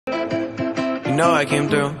You know I came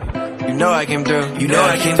through. You know I came through. You know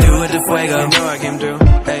I came through with the fuego. You know I came through.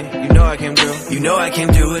 Hey, you know I came through. You know I came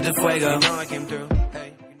through with the fuego. You know I came through.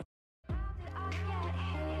 Hey.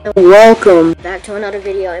 Welcome back to another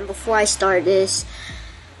video, and before I start this,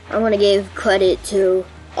 I want to give credit to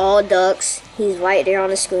All Ducks. He's right there on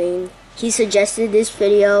the screen. He suggested this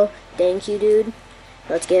video. Thank you, dude.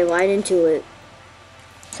 Let's get right into it.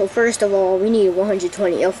 So first of all, we need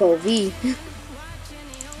 120 FOV.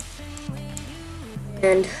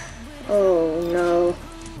 And oh no.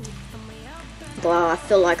 Wow, I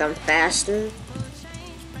feel like I'm faster.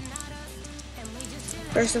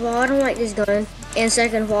 First of all, I don't like this gun. And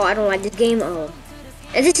second of all, I don't like this game. Oh.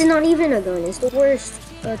 And this is not even a gun. It's the worst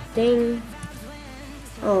thing.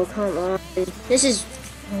 Oh, come on. This is...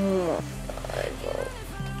 Oh my God.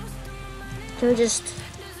 They're just...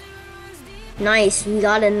 Nice. We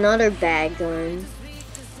got another bad gun.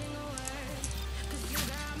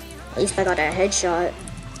 At least I got a headshot.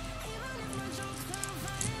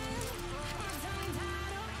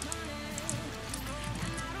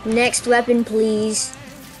 Next weapon, please.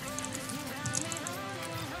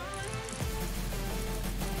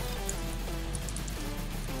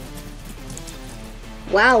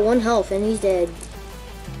 Wow, 1 health and he's dead.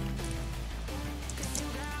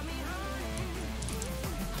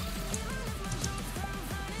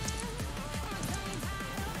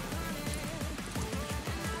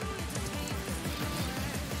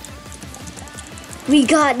 We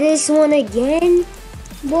got this one again?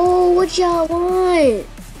 Whoa, what y'all want?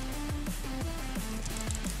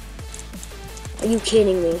 Are you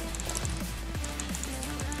kidding me?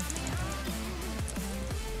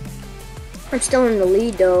 I'm still in the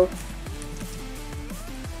lead though.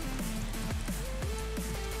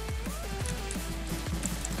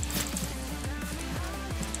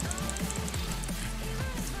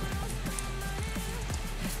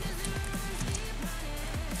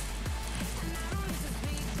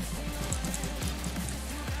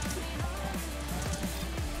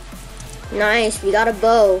 Nice, we got a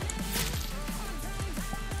bow.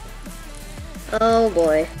 Oh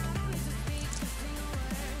boy.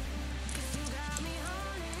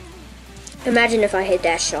 Imagine if I hit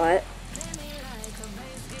that shot.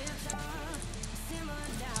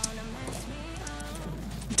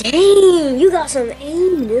 Dang, you got some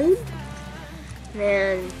aim, dude.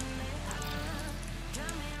 Man.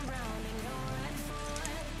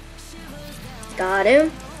 Got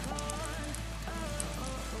him.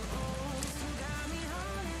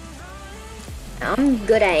 I'm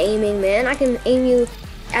good at aiming, man. I can aim you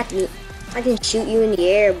at you. I can shoot you in the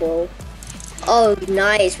air, bro. Oh,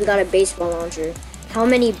 nice. We got a baseball launcher. How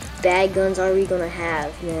many bad guns are we gonna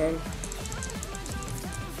have, man?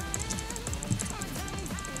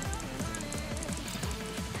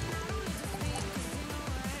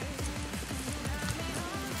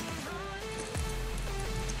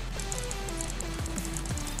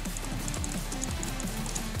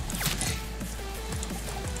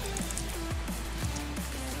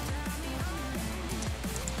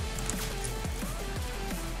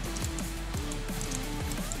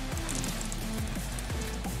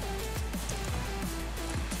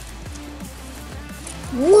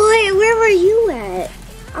 What? Where were you at?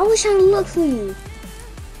 I was trying to look for you.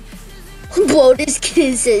 Bro, this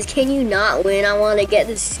kid says, can you not win? I want to get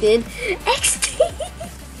the skin. XT.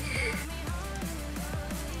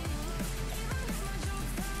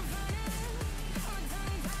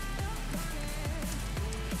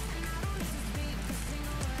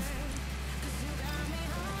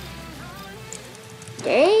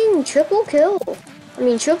 Dang, triple kill. I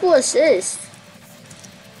mean, triple assist.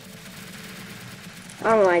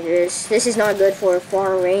 I don't like this. This is not good for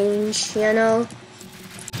far range, you know?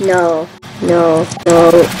 No. No. No.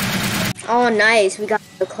 Oh, nice. We got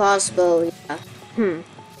the crossbow. Yeah.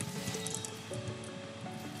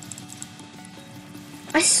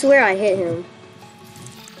 I swear I hit him.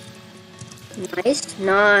 Nice.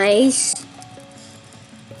 Nice.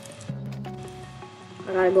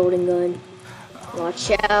 I got a golden gun. Watch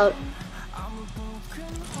out.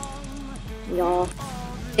 Y'all.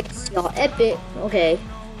 Y'all epic. Okay.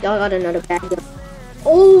 Y'all got another bad gun.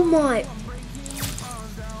 Oh my.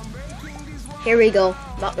 Here we go.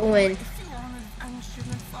 About to win.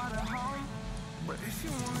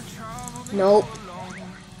 Nope.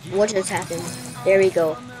 What just happened? There we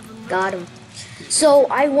go. Got him. So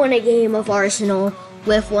I won a game of Arsenal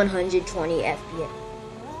with 120 FPS.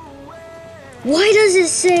 Why does it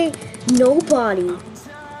say nobody?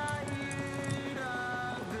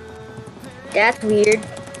 That's weird.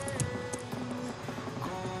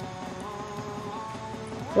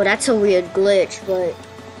 Well, that's a weird glitch, but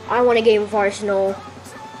I won a game of Arsenal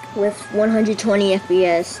with 120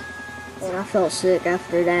 FPS. And I felt sick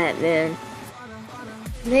after that, man.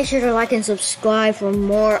 Make sure to like and subscribe for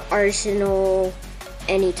more Arsenal,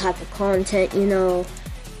 any type of content, you know.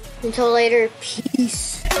 Until later,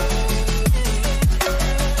 peace.